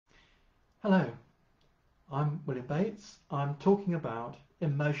Hello, I'm William Bates. I'm talking about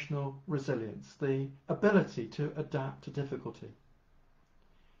emotional resilience, the ability to adapt to difficulty.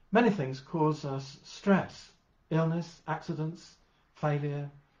 Many things cause us stress: illness, accidents,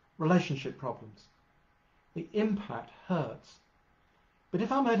 failure, relationship problems. The impact hurts. But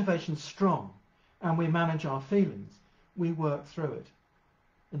if our motivation's strong and we manage our feelings, we work through it.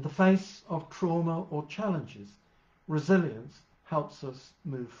 In the face of trauma or challenges, resilience helps us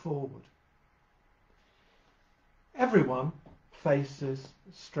move forward. Everyone faces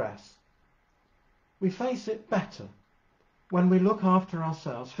stress. We face it better when we look after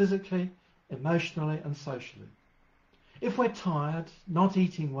ourselves physically, emotionally and socially. If we're tired, not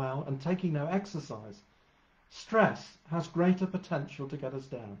eating well and taking no exercise, stress has greater potential to get us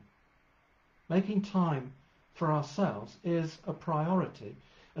down. Making time for ourselves is a priority,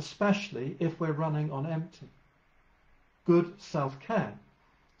 especially if we're running on empty. Good self-care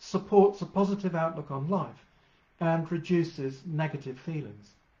supports a positive outlook on life and reduces negative feelings.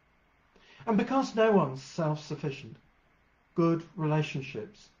 And because no one's self-sufficient, good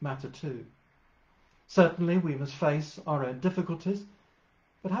relationships matter too. Certainly we must face our own difficulties,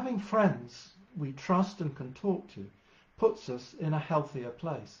 but having friends we trust and can talk to puts us in a healthier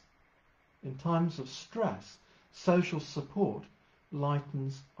place. In times of stress, social support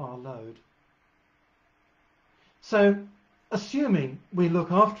lightens our load. So, assuming we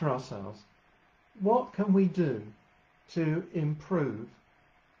look after ourselves, what can we do to improve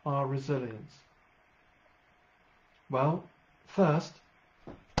our resilience? Well, first,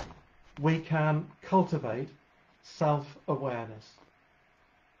 we can cultivate self-awareness.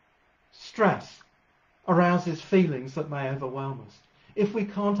 Stress arouses feelings that may overwhelm us. If we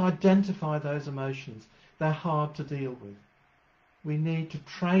can't identify those emotions, they're hard to deal with. We need to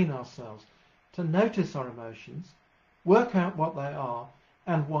train ourselves to notice our emotions, work out what they are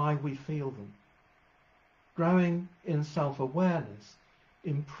and why we feel them. Growing in self-awareness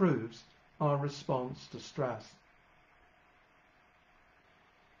improves our response to stress.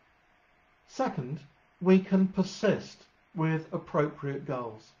 Second, we can persist with appropriate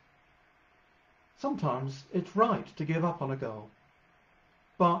goals. Sometimes it's right to give up on a goal,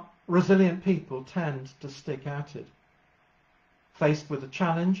 but resilient people tend to stick at it. Faced with a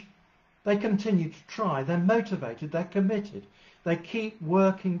challenge, they continue to try, they're motivated, they're committed, they keep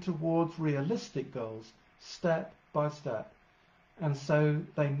working towards realistic goals step by step, and so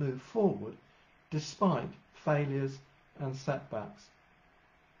they move forward despite failures and setbacks.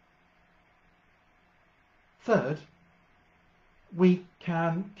 Third, we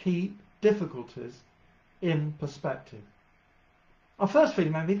can keep difficulties in perspective. Our first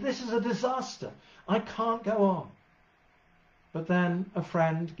feeling may be, this is a disaster, I can't go on. But then a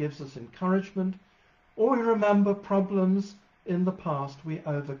friend gives us encouragement, or we remember problems in the past we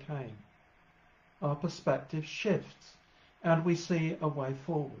overcame. Our perspective shifts and we see a way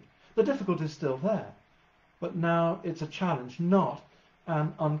forward. The difficulty is still there, but now it's a challenge, not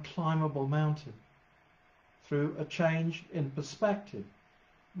an unclimbable mountain. Through a change in perspective,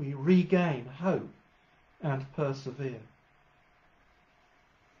 we regain hope and persevere.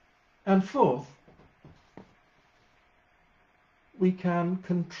 And fourth, we can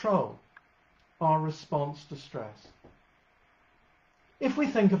control our response to stress. If we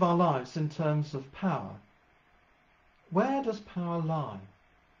think of our lives in terms of power, where does power lie?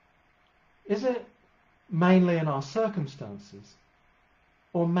 Is it mainly in our circumstances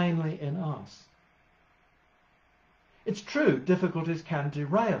or mainly in us? It's true, difficulties can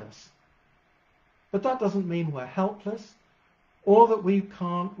derail us, but that doesn't mean we're helpless or that we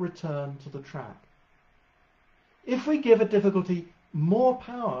can't return to the track. If we give a difficulty more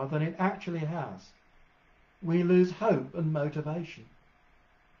power than it actually has, we lose hope and motivation.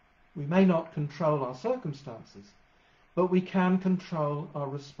 We may not control our circumstances, but we can control our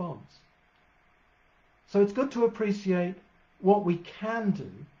response. So it's good to appreciate what we can do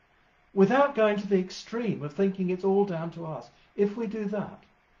without going to the extreme of thinking it's all down to us. If we do that,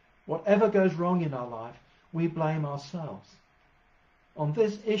 whatever goes wrong in our life, we blame ourselves. On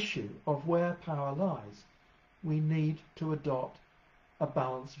this issue of where power lies, we need to adopt a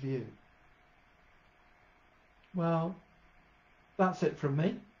balanced view. Well, that's it from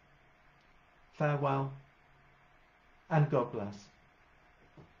me. Farewell, and God bless.